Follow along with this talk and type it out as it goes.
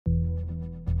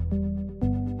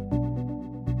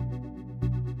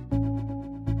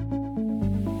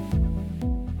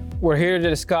We're here to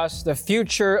discuss the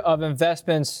future of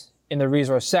investments in the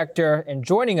resource sector. And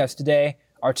joining us today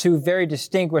are two very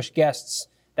distinguished guests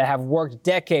that have worked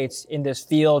decades in this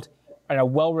field and are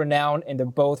well-renowned in their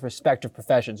both respective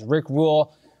professions. Rick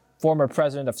Rule, former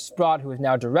president of Sprott, who is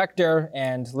now director,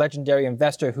 and legendary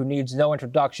investor who needs no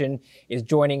introduction, is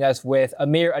joining us with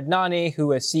Amir Adnani,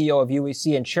 who is CEO of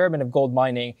UEC and chairman of Gold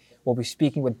Mining. We'll be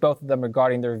speaking with both of them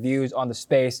regarding their views on the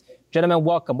space. Gentlemen,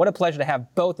 welcome. What a pleasure to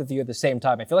have both of you at the same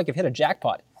time. I feel like you've hit a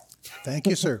jackpot. Thank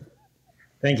you, sir.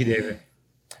 Thank you, David.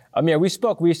 Amir, we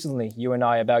spoke recently, you and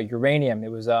I, about uranium. It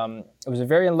was a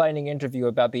very enlightening interview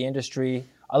about the industry.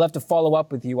 I'd love to follow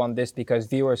up with you on this because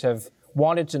viewers have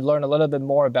wanted to learn a little bit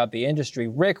more about the industry.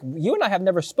 Rick, you and I have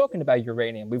never spoken about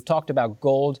uranium. We've talked about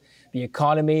gold, the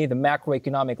economy, the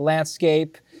macroeconomic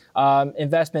landscape,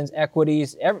 investments,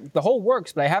 equities, the whole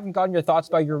works, but I haven't gotten your thoughts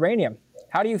about uranium.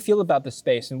 How do you feel about the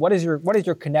space, and what is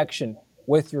your connection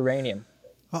with uranium?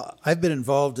 I've been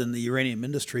involved in the uranium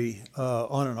industry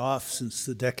on and off since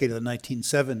the decade of the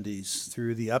 1970s,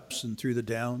 through the ups and through the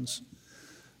downs.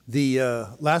 The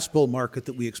last bull market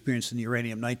that we experienced in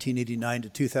uranium, 1989 to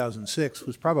 2006,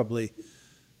 was probably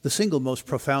the single most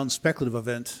profound speculative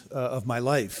event of my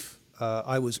life.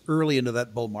 I was early into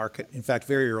that bull market, in fact,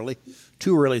 very early,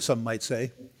 too early, some might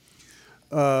say.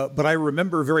 But I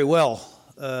remember very well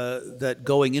that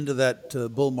going into that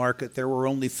bull market, there were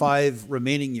only 5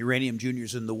 remaining uranium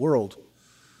juniors in the world.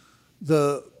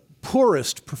 The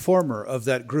poorest performer of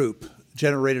that group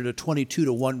generated a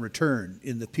 22-to-1 return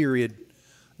in the period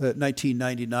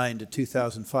 1999 to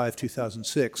 2005,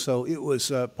 2006. So it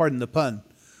was, pardon the pun,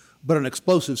 but an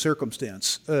explosive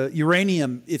circumstance.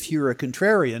 Uranium, if you're a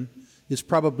contrarian, is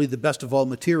probably the best of all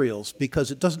materials because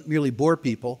it doesn't merely bore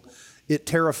people, it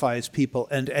terrifies people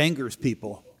and angers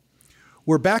people.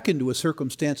 We're back into a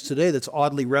circumstance today that's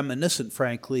oddly reminiscent,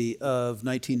 frankly, of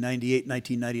 1998,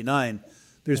 1999.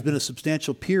 There's been a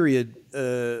substantial period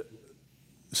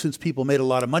since people made a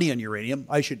lot of money on uranium.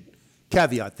 I should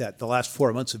caveat that. The last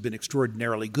 4 months have been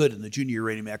extraordinarily good in the junior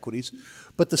uranium equities.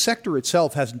 But the sector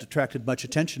itself hasn't attracted much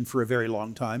attention for a very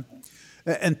long time.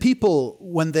 And people,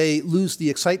 when they lose the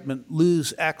excitement,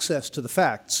 lose access to the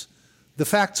facts. The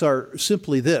facts are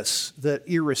simply this, that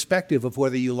irrespective of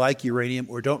whether you like uranium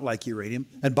or don't like uranium,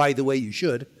 and by the way, you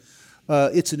should,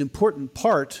 it's an important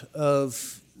part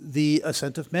of the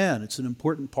ascent of man. It's an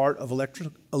important part of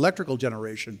electrical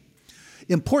generation.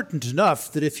 Important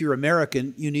enough that if you're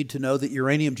American, you need to know that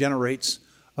uranium generates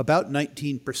about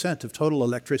 19% of total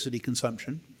electricity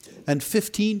consumption and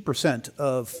 15%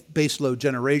 of baseload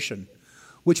generation,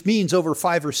 which means over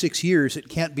 5 or 6 years it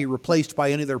can't be replaced by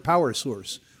any other power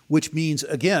source, which means,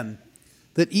 again,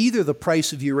 that either the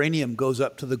price of uranium goes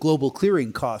up to the global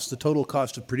clearing cost, the total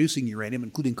cost of producing uranium,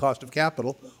 including cost of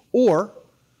capital, or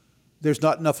there's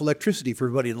not enough electricity for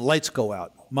everybody and the lights go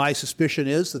out. My suspicion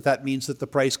is that that means that the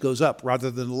price goes up rather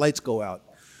than the lights go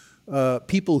out.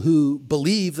 People who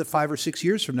believe that 5 or 6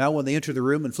 years from now, when they enter the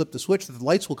room and flip the switch, that the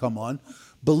lights will come on,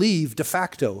 believe de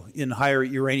facto in higher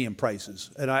uranium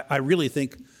prices. And I really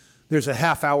think there's a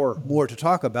half hour more to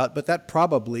talk about, but that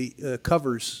probably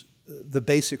covers the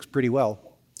basics pretty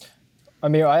well.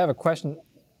 Amir, I have a question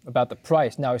about the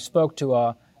price. Now, I spoke to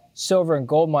a silver and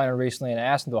gold miner recently, and I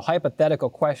asked them the hypothetical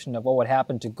question of what would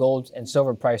happen to gold and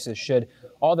silver prices should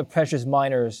all the precious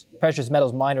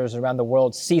metals miners around the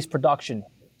world cease production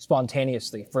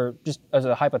spontaneously, for just as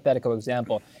a hypothetical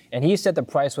example. And he said the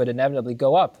price would inevitably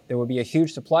go up. There would be a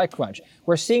huge supply crunch.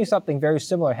 We're seeing something very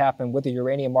similar happen with the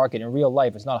uranium market in real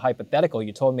life. It's not hypothetical.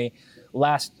 You told me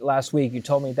last week, you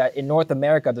told me that in North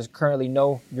America, there's currently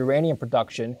no uranium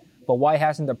production, but why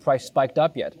hasn't the price spiked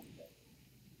up yet?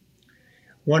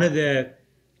 One of the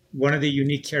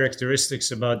unique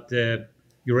characteristics about the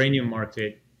uranium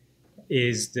market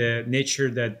is the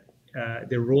nature that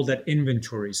the role that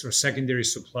inventories or secondary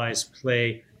supplies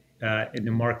play in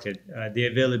the market, the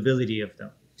availability of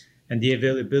them. And the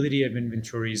availability of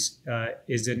inventories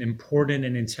is an important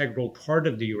and integral part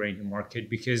of the uranium market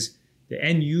because the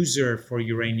end user for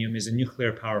uranium is a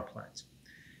nuclear power plant.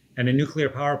 And a nuclear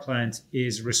power plant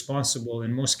is responsible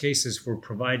in most cases for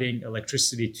providing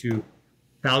electricity to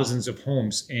thousands of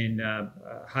homes in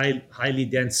highly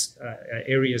dense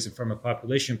areas from a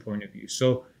population point of view.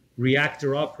 So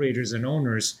reactor operators and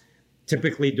owners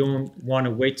typically don't want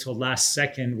to wait till last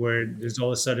second where there's all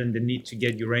of a sudden the need to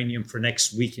get uranium for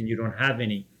next week and you don't have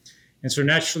any. And so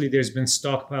naturally there's been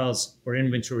stockpiles or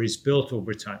inventories built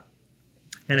over time.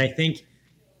 And I think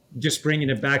just bringing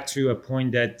it back to a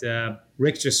point that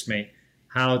Rick just made,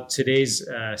 how today's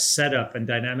setup and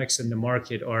dynamics in the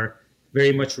market are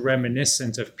very much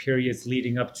reminiscent of periods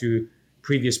leading up to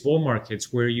previous bull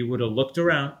markets where you would have looked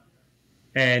around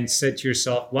and said to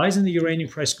yourself, why isn't the uranium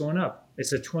price going up?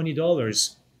 It's at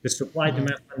 $20. The supply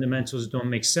demand fundamentals don't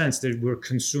make sense. That we're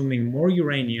consuming more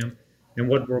uranium than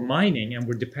what we're mining, and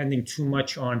we're depending too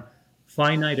much on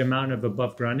finite amount of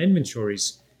above ground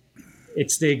inventories.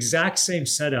 It's the exact same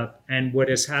setup. And what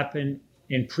has happened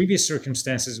in previous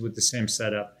circumstances with the same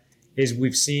setup is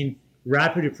we've seen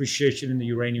rapid appreciation in the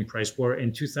uranium price, where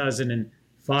in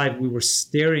 2005, we were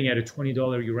staring at a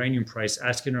 $20 uranium price,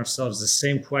 asking ourselves the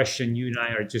same question you and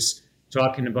I are just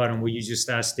talking about and what you just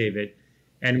asked, David.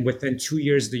 And within 2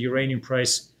 years, the uranium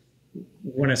price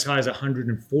went as high as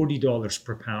 $140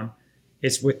 per pound.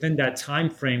 It's within that time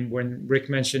frame when Rick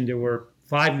mentioned there were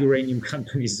 5 uranium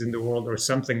companies in the world or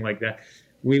something like that.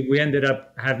 We ended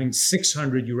up having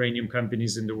 600 uranium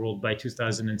companies in the world by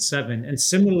 2007. And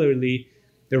similarly,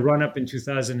 the run up in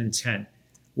 2010,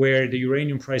 where the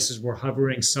uranium prices were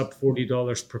hovering sub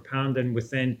 $40 per pound, and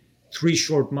within 3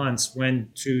 short months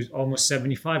went to almost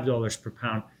 $75 per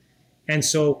pound. And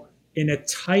so in a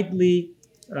tightly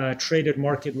traded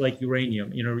market like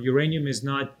uranium, uranium is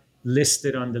not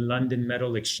listed on the London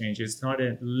Metal Exchange. It's not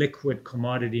a liquid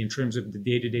commodity in terms of the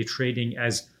day-to-day trading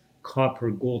as copper,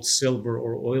 gold, silver,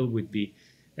 or oil would be.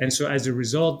 And so as a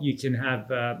result, you can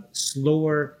have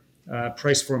slower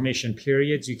price formation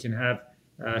periods. You can have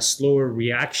slower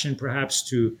reaction perhaps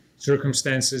to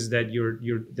circumstances that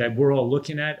that we're all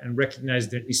looking at, and recognize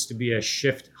there needs to be a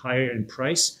shift higher in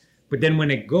price. But then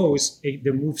when it goes,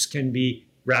 the moves can be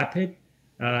rapid.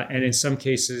 And in some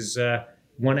cases,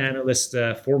 one analyst,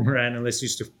 former analyst,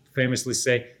 used to famously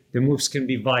say, the moves can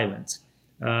be violent.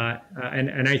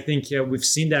 And I think we've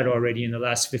seen that already in the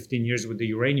last 15 years with the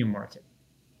uranium market.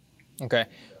 Okay.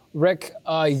 Rick,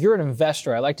 you're an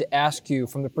investor. I'd like to ask you,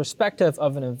 from the perspective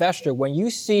of an investor, when you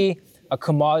see a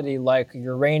commodity like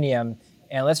uranium,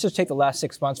 and let's just take the last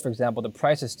 6 months, for example, the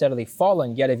price has steadily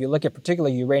fallen. Yet if you look at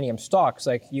particularly uranium stocks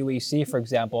like UEC, for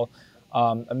example,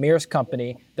 Amir's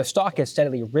company, the stock has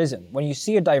steadily risen. When you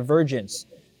see a divergence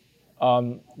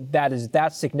that is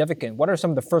that significant, what are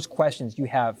some of the first questions you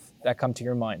have that come to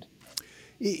your mind?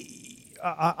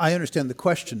 I understand the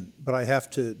question, but I have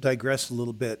to digress a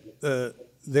little bit.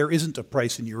 There isn't a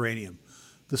price in uranium.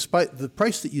 The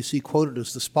price that you see quoted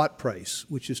is the spot price,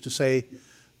 which is to say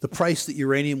the price that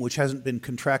uranium, which hasn't been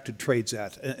contracted, trades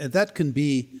at. And that can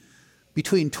be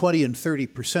between 20 and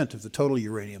 30% of the total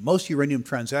uranium. Most uranium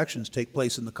transactions take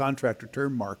place in the contract or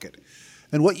term market.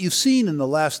 And what you've seen in the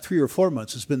last 3 or 4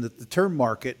 months has been that the term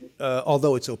market,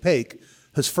 although it's opaque,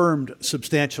 has firmed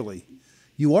substantially.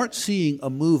 You aren't seeing a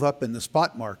move up in the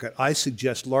spot market, I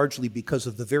suggest largely because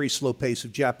of the very slow pace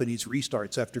of Japanese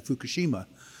restarts after Fukushima.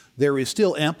 There is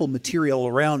still ample material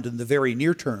around in the very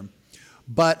near term.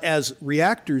 But as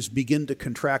reactors begin to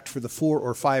contract for the 4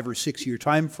 or 5 or 6 year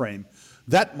time frame,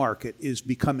 that market is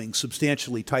becoming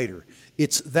substantially tighter.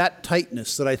 It's that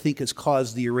tightness that I think has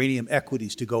caused the uranium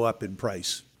equities to go up in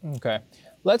price. Okay.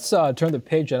 Let's turn the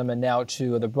page, gentlemen, now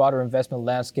to the broader investment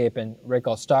landscape. And Rick,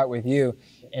 I'll start with you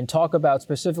and talk about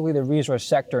specifically the resource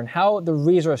sector and how the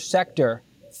resource sector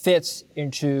fits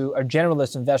into a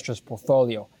generalist investor's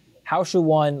portfolio. How should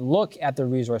one look at the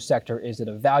resource sector? Is it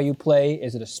a value play?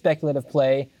 Is it a speculative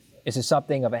play? Is it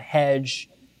something of a hedge?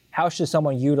 How should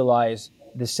someone utilize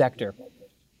this sector?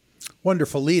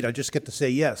 Wonderful lead. I just get to say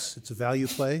yes. It's a value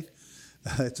play,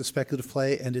 it's a speculative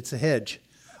play, and it's a hedge.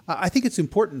 I think it's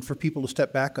important for people to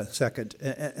step back a second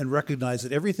and recognize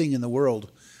that everything in the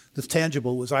world that's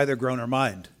tangible was either grown or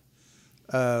mined.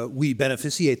 We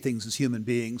beneficiate things as human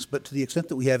beings, but to the extent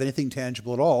that we have anything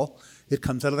tangible at all, it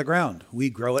comes out of the ground. We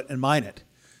grow it and mine it.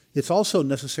 It's also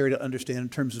necessary to understand in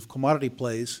terms of commodity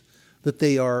plays that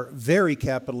they are very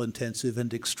capital intensive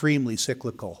and extremely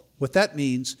cyclical. What that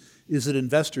means is that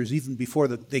investors, even before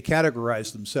they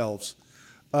categorize themselves,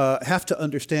 have to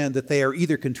understand that they are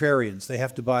either contrarians, they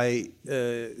have to buy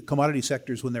commodity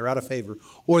sectors when they're out of favor,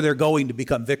 or they're going to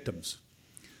become victims.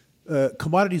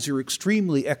 Commodities are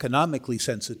extremely economically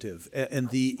sensitive, and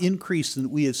the increase that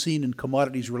we have seen in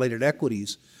commodities-related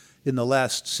equities in the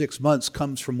last 6 months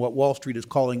comes from what Wall Street is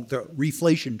calling the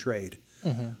reflation trade.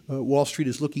 Wall Street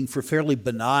is looking for fairly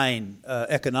benign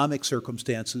economic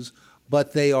circumstances,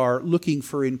 but they are looking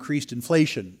for increased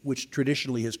inflation, which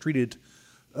traditionally has treated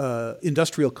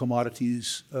industrial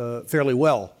commodities fairly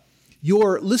well.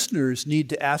 Your listeners need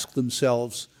to ask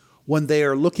themselves, when they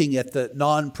are looking at the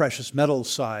non-precious metals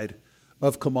side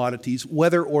of commodities,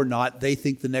 whether or not they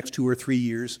think the next 2 or 3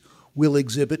 years will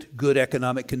exhibit good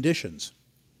economic conditions.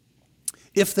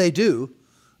 If they do,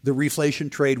 the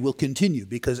reflation trade will continue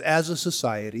because as a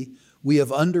society, we have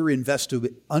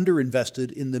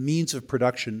underinvested in the means of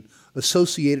production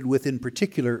associated with, in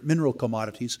particular, mineral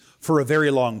commodities for a very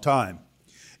long time.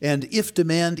 And if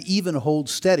demand even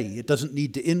holds steady, it doesn't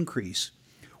need to increase,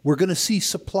 we're going to see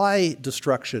supply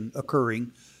destruction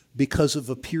occurring because of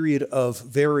a period of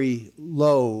very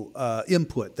low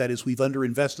input. That is, we've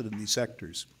underinvested in these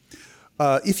sectors.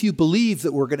 If you believe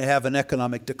that we're going to have an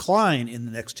economic decline in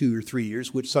the next 2 or 3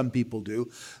 years, which some people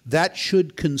do, that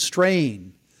should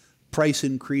constrain price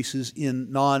increases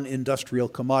in non-industrial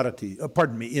commodity,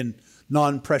 in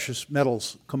non-precious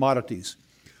metals commodities.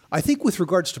 I think with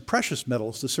regards to precious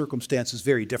metals, the circumstance is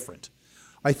very different.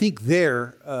 I think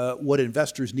there, what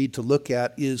investors need to look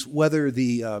at is whether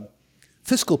the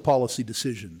fiscal policy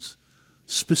decisions,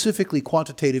 specifically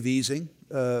quantitative easing,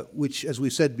 which, as we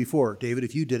said before, David,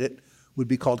 if you did it, would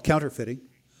be called counterfeiting.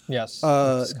 Yes.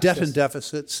 Debt and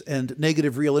deficits and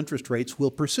negative real interest rates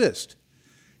will persist.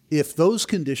 If those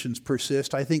conditions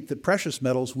persist, I think that precious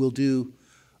metals will do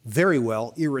very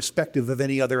well, irrespective of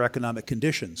any other economic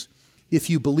conditions. If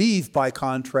you believe, by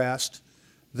contrast,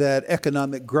 that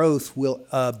economic growth will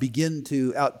begin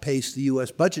to outpace the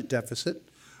U.S. budget deficit,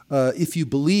 if you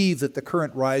believe that the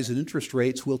current rise in interest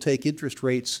rates will take interest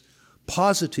rates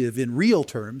positive in real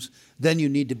terms, then you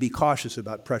need to be cautious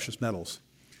about precious metals.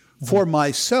 Mm-hmm. For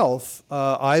myself,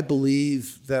 I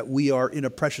believe that we are in a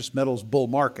precious metals bull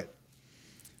market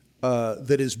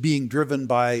that is being driven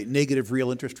by negative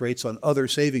real interest rates on other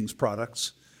savings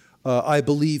products. I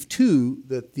believe, too,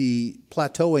 that the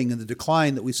plateauing and the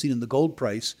decline that we've seen in the gold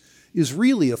price is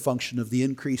really a function of the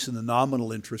increase in the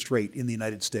nominal interest rate in the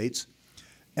United States.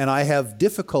 And I have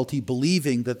difficulty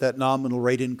believing that that nominal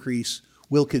rate increase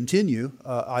will continue.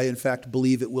 I, in fact,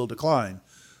 believe it will decline.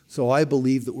 So I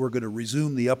believe that we're going to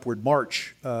resume the upward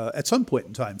march at some point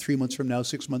in time, 3 months from now,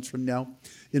 6 months from now,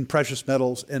 in precious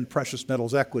metals and precious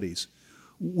metals equities.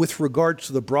 With regards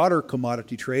to the broader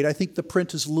commodity trade, I think the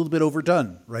print is a little bit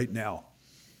overdone right now.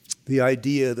 The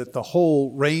idea that the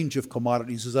whole range of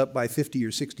commodities is up by 50 or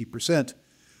 60%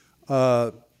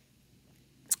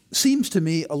 seems to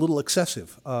me a little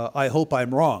excessive. I hope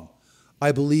I'm wrong.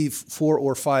 I believe 4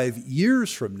 or 5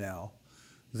 years from now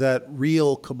that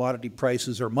real commodity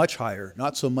prices are much higher,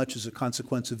 not so much as a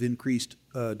consequence of increased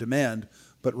demand,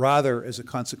 but rather as a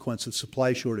consequence of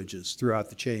supply shortages throughout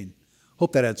the chain.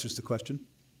 Hope that answers the question.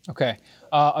 Okay.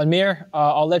 Amir,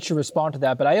 I'll let you respond to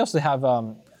that, but I also have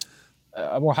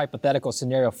a more hypothetical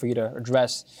scenario for you to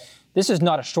address. This is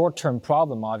not a short-term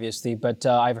problem, obviously, but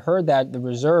I've heard that the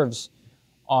reserves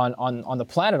on the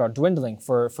planet are dwindling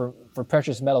for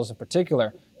precious metals in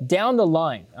particular. Down the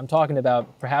line, I'm talking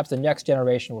about perhaps the next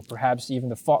generation or perhaps even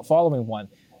the following one,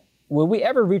 will we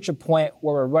ever reach a point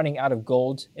where we're running out of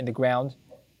gold in the ground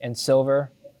and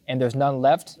silver and there's none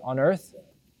left on Earth?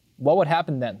 What would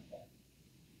happen then?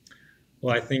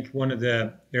 Well, I think one of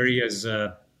the areas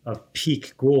of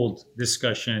peak gold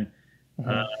discussion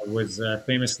was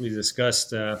famously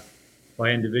discussed by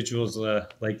individuals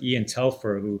like Ian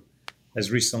Telfer, who has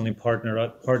recently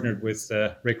partnered with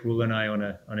Rick Rule and I on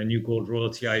a new gold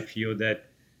royalty IPO that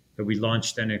we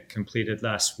launched and it completed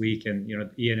last week. And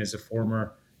Ian is a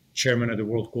former chairman of the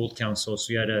World Gold Council, so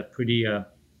he had a pretty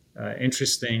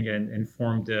interesting and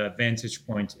informed vantage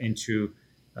point into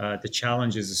the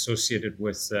challenges associated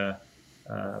with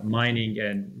mining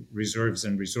and reserves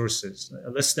and resources.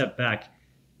 Let's step back.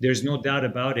 There's no doubt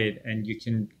about it, and you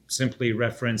can simply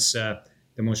reference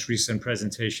the most recent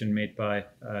presentation made by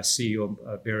CEO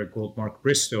of Barrick Gold, Mark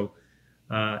Bristow,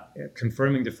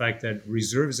 confirming the fact that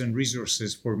reserves and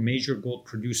resources for major gold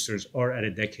producers are at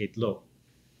a decade low.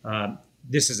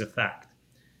 This is a fact.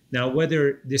 Now,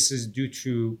 whether this is due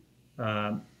to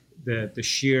the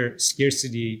sheer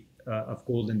scarcity of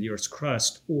gold in the Earth's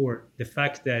crust, or the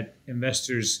fact that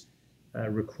investors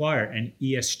require and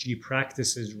ESG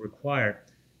practices require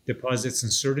deposits in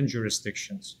certain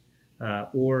jurisdictions,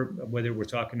 or whether we're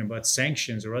talking about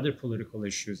sanctions or other political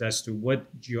issues as to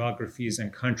what geographies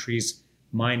and countries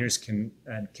miners can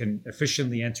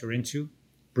efficiently enter into,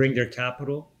 bring their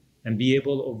capital, and be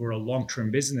able, over a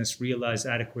long-term business, realize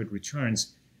adequate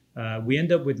returns, we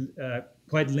end up with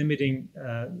quite limiting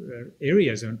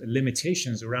areas and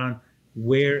limitations around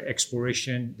where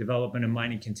exploration, development, and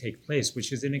mining can take place,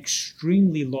 which is an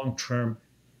extremely long-term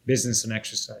business and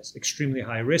exercise, extremely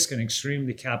high risk and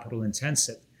extremely capital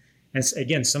intensive. And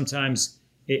again, sometimes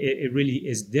it really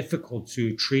is difficult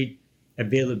to treat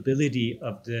availability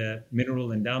of the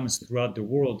mineral endowments throughout the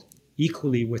world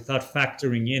equally without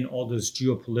factoring in all those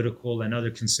geopolitical and other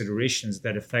considerations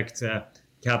that affect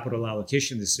capital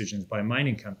allocation decisions by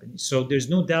mining companies. So there's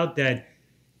no doubt that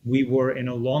we were in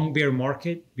a long bear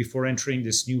market before entering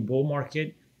this new bull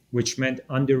market, which meant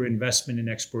underinvestment in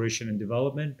exploration and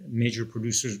development. Major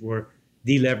producers were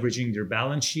deleveraging their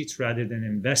balance sheets rather than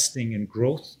investing in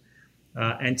growth.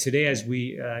 And today, as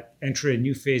we enter a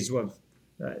new phase of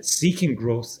seeking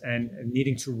growth and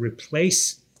needing to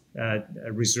replace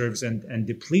reserves and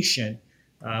depletion,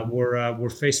 we're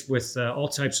faced with all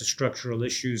types of structural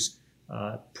issues.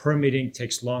 Permitting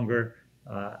takes longer,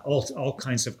 all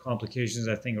kinds of complications,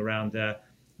 I think, around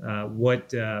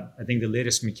what I think the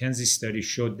latest McKinsey study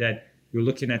showed that you're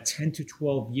looking at 10 to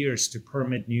 12 years to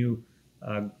permit new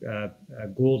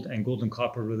gold and gold and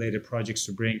copper related projects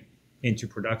to bring into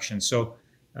production. So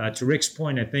to Rick's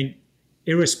point, I think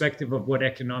irrespective of what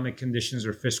economic conditions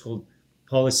or fiscal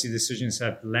policy decisions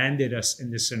have landed us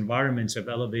in this environment of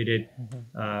elevated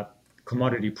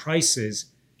commodity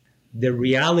prices, the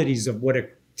realities of what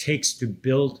it takes to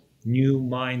build new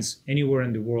mines anywhere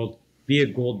in the world, be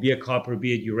it gold, be it copper,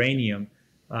 be it uranium,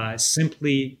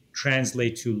 simply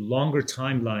translate to longer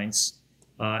timelines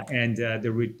and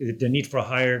the need for a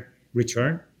higher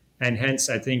return. And hence,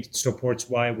 I think supports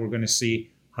why we're going to see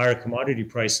higher commodity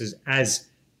prices as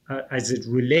it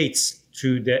relates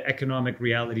to the economic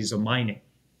realities of mining.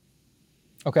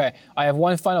 Okay, I have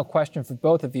one final question for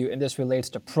both of you, and this relates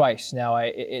to price. Now,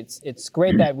 it's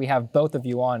great that we have both of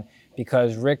you on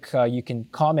because, Rick, you can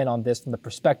comment on this from the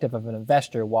perspective of an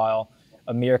investor, while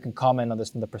Amir can comment on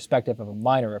this from the perspective of a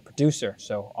miner, a producer.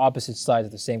 So opposite sides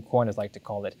of the same coin, as I like to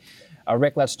call it.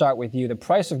 Rick, let's start with you. The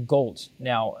price of gold.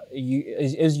 Now,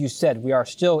 as you said, we are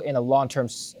still in a long-term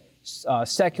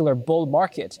secular bull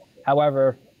market.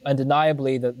 However,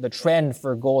 undeniably, the trend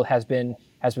for gold has been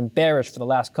bearish for the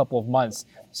last couple of months.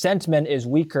 Sentiment is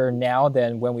weaker now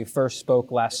than when we first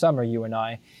spoke last summer, you and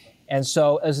I. And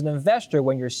so as an investor,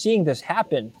 when you're seeing this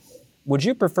happen, would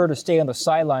you prefer to stay on the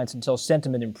sidelines until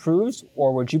sentiment improves,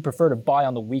 or would you prefer to buy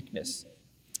on the weakness?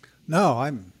 No,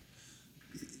 I'm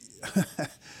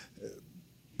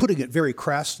putting it very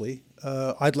crassly.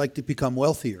 I'd like to become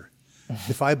wealthier.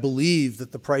 If I believe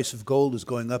that the price of gold is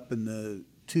going up in the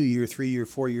 2-year, 3-year,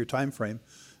 4-year time frame,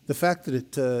 the fact that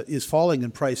it is falling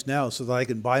in price now so that I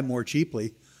can buy more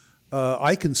cheaply,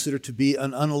 I consider to be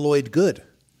an unalloyed good.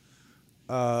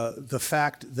 The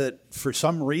fact that for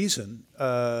some reason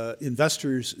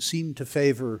investors seem to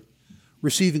favor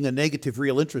receiving a negative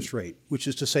real interest rate, which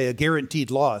is to say a guaranteed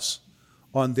loss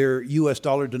on their U.S.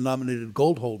 dollar denominated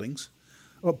gold holdings,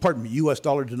 U.S.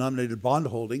 dollar denominated bond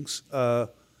holdings,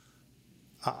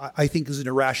 I think is an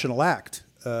irrational act.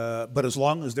 But as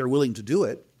long as they're willing to do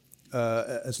it,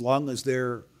 as long as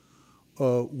they're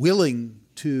willing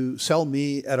to sell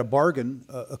me at a bargain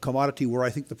a commodity where I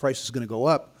think the price is going to go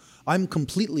up, I'm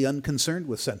completely unconcerned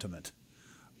with sentiment.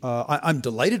 I'm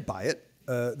delighted by it.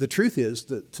 The truth is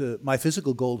that my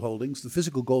physical gold holdings, the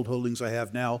physical gold holdings I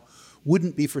have now,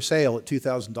 wouldn't be for sale at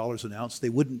 $2,000 an ounce. They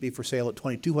wouldn't be for sale at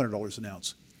 $2,200 an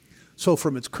ounce. So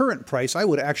from its current price, I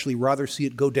would actually rather see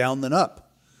it go down than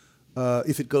up.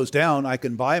 If it goes down, I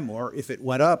can buy more. If it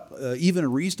went up, even a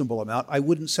reasonable amount, I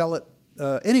wouldn't sell it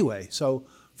anyway. So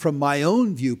from my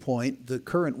own viewpoint, the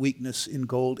current weakness in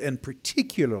gold, and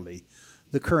particularly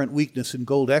the current weakness in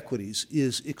gold equities,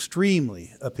 is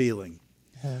extremely appealing.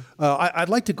 I'd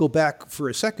like to go back for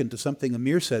a second to something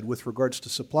Amir said with regards to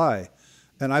supply.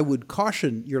 And I would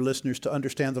caution your listeners to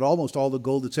understand that almost all the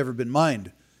gold that's ever been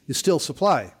mined is still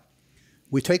supply.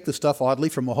 We take the stuff, oddly,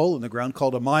 from a hole in the ground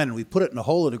called a mine, and we put it in a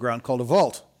hole in the ground called a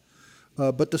vault.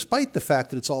 But despite the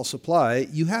fact that it's all supply,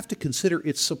 you have to consider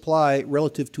its supply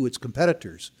relative to its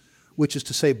competitors, which is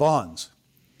to say bonds.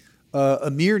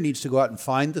 Amir needs to go out and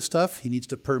find the stuff. He needs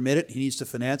to permit it. He needs to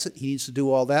finance it. He needs to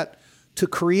do all that. To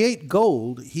create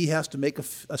gold, he has to make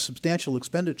a substantial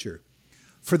expenditure.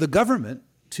 For the government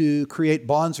to create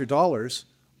bonds or dollars,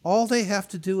 all they have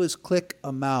to do is click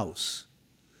a mouse.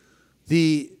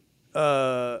 The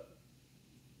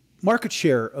market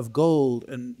share of gold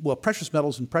and, precious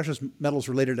metals and precious metals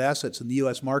related assets in the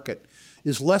U.S. market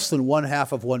is less than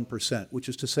 0.5%, which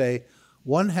is to say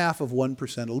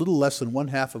 0.5%, a little less than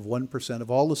 0.5%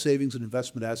 of all the savings and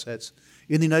investment assets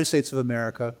in the United States of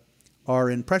America are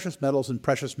in precious metals and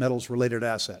precious metals related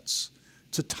assets.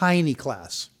 It's a tiny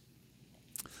class.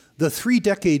 The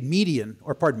three-decade mean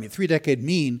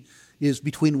is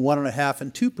between 1.5%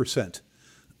 and 2%.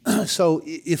 So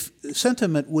if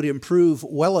sentiment would improve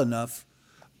well enough,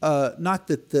 not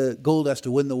that the gold has to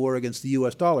win the war against the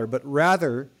U.S. dollar, but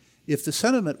rather if the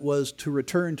sentiment was to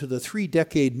return to the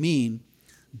three-decade mean,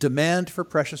 demand for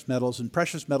precious metals and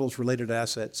precious metals-related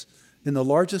assets in the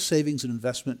largest savings and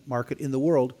investment market in the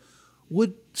world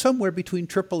would somewhere between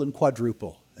triple and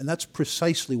quadruple. And that's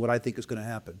precisely what I think is going to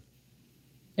happen.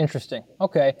 Interesting.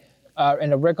 Okay.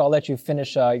 And Rick, I'll let you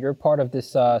finish your part of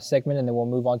this segment, and then we'll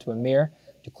move on to Amir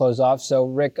to close off. So,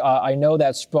 Rick, I know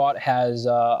that Sprott has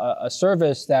a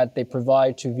service that they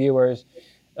provide to viewers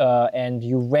and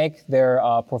you rank their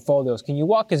portfolios. Can you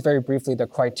walk us very briefly the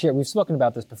criteria? We've spoken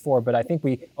about this before, but I think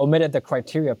we omitted the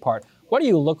criteria part. What do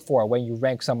you look for when you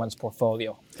rank someone's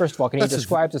portfolio? First of all, can you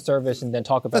describe the service and then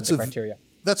talk about the criteria?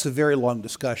 That's a very long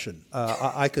discussion.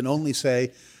 I can only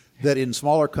say that in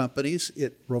smaller companies,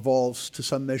 it revolves to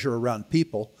some measure around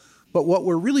people. But what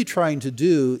we're really trying to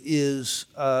do is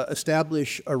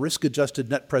establish a risk-adjusted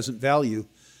net present value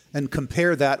and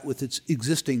compare that with its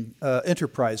existing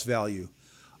enterprise value.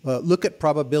 Look at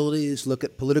probabilities, look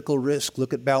at political risk,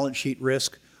 look at balance sheet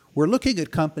risk. We're looking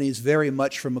at companies very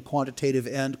much from a quantitative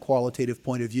and qualitative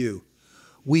point of view.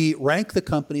 We rank the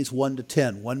companies 1 to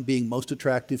 10, 1 being most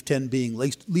attractive, 10 being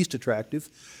least attractive.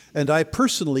 And I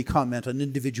personally comment on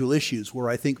individual issues where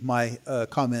I think my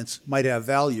comments might have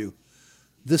value.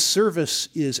 This service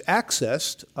is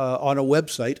accessed on a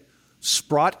website,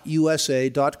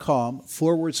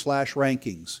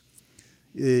 sprotusa.com/rankings.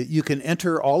 You can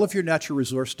enter all of your natural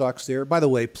resource stocks there. By the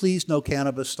way, please no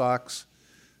cannabis stocks.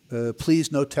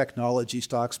 Please no technology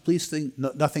stocks. Please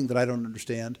nothing that I don't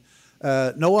understand.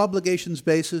 No obligations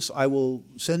basis. I will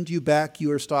send you back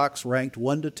your stocks ranked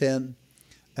 1 to 10.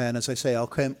 And as I say, I'll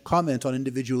comment on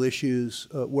individual issues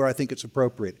where I think it's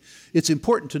appropriate. It's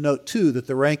important to note, too, that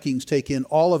the rankings take in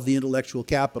all of the intellectual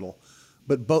capital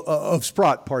of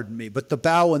Sprott, but the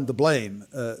bow and the blame,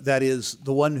 that is,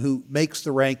 the one who makes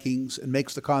the rankings and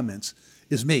makes the comments,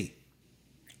 is me.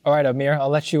 All right, Amir, I'll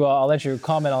let you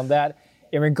comment on that.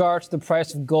 In regards to the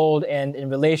price of gold and in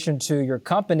relation to your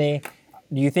company,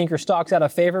 do you think your stock's out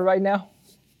of favor right now?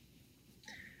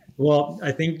 Well,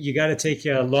 I think you got to take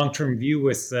a long-term view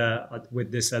with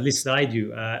this. At least I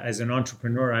do. As an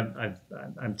entrepreneur,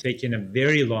 I'm taking a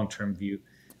very long-term view.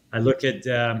 I look at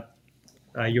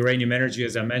Uranium Energy,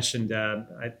 as I mentioned.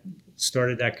 I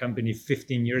started that company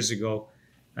 15 years ago,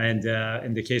 and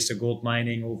in the case of gold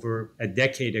mining, over a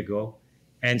decade ago.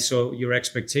 And so your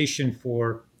expectation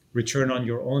for return on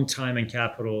your own time and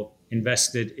capital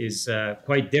invested is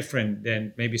quite different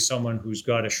than maybe someone who's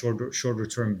got a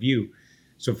shorter-term view.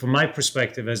 So from my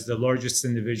perspective, as the largest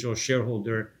individual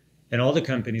shareholder in all the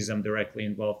companies I'm directly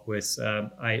involved with,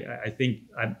 I think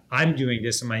I'm doing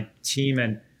this, and my team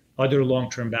and other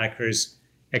long-term backers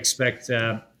expect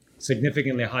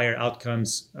significantly higher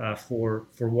outcomes for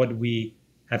what we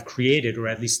have created, or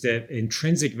at least the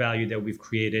intrinsic value that we've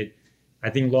created.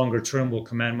 I think longer term will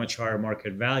command much higher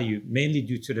market value, mainly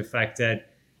due to the fact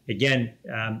that, again,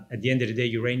 at the end of the day,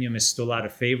 uranium is still out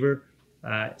of favor.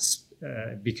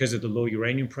 Because of the low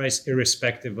uranium price,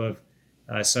 irrespective of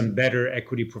some better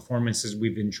equity performances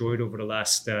we've enjoyed over the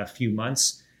last few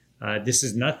months. This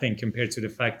is nothing compared to the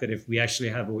fact that if we actually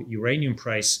have a uranium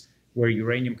price where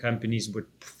uranium companies with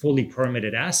fully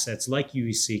permitted assets like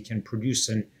UEC can produce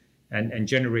and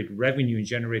generate revenue and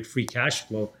generate free cash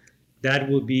flow, that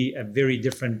will be a very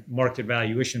different market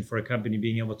valuation for a company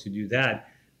being able to do that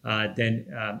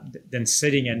than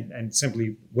sitting and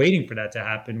simply waiting for that to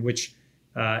happen, which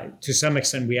to some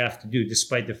extent we have to do,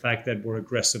 despite the fact that we're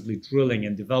aggressively drilling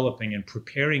and developing and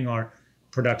preparing our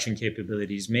production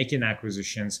capabilities, making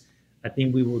acquisitions. I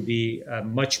think we will be a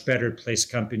much better placed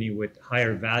company with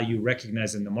higher value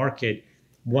recognized in the market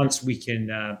once we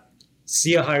can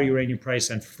see a higher uranium price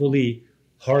and fully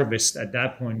harvest at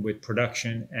that point with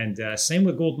production. And same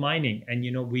with gold mining. And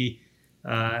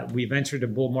we've entered a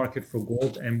bull market for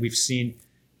gold, and we've seen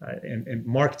and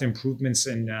marked improvements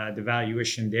in the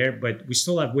valuation there, but we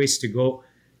still have ways to go.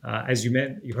 As you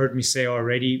heard me say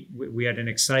already, we had an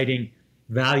exciting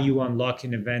value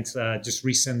unlocking event just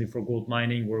recently for gold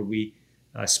mining, where we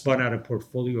spun out a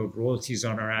portfolio of royalties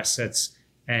on our assets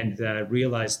and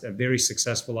realized a very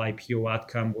successful IPO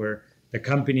outcome, where the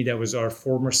company that was our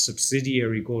former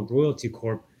subsidiary, Gold Royalty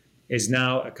Corp, is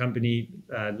now a company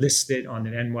listed on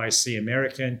an NYSE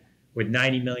American with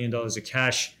 $90 million of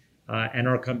cash. And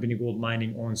our company, Gold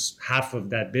Mining, owns half of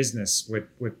that business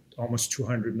with almost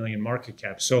 200 million market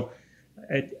cap. So,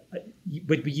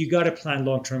 but you got to plan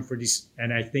long term for these.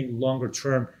 And I think longer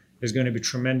term, there's going to be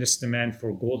tremendous demand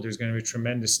for gold. There's going to be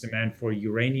tremendous demand for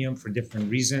uranium for different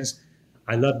reasons.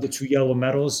 I love the two yellow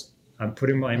metals. I'm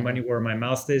putting my money where my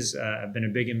mouth is. I've been a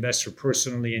big investor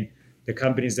personally in the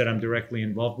companies that I'm directly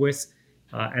involved with.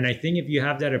 And I think if you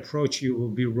have that approach, you will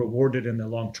be rewarded in the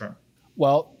long term.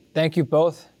 Well, thank you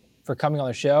both for coming on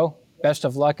the show. Best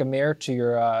of luck, Amir, to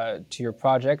your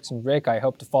projects, and Rick, I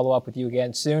hope to follow up with you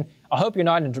again soon. I hope you're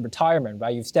not into retirement,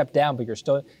 right? You've stepped down, but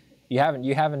you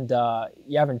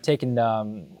haven't taken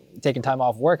time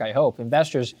off work. I hope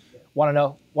investors want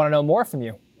to know more from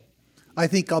you. I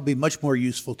think I'll be much more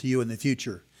useful to you in the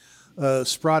future.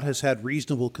 Sprott has had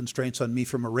reasonable constraints on me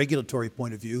from a regulatory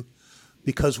point of view,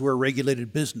 because we're a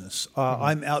regulated business.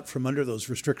 I'm out from under those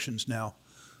restrictions now.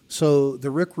 So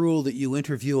the Rick Rule that you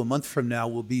interview a month from now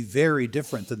will be very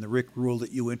different than the Rick Rule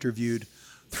that you interviewed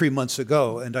 3 months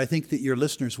ago. And I think that your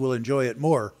listeners will enjoy it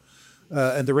more.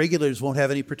 And the regulators won't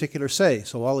have any particular say,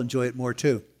 so I'll enjoy it more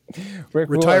too. Rick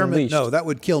Rule Retirement, Unleashed. no, that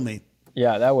would kill me.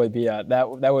 Yeah, that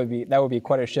would be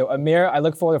quite a show. Amir, I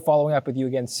look forward to following up with you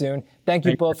again soon. Thank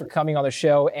you both for coming on the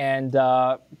show, and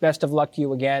best of luck to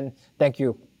you again. Thank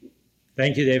you.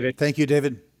 Thank you, David. Thank you,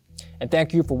 David. And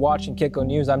thank you for watching Kitco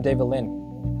News. I'm David Lin.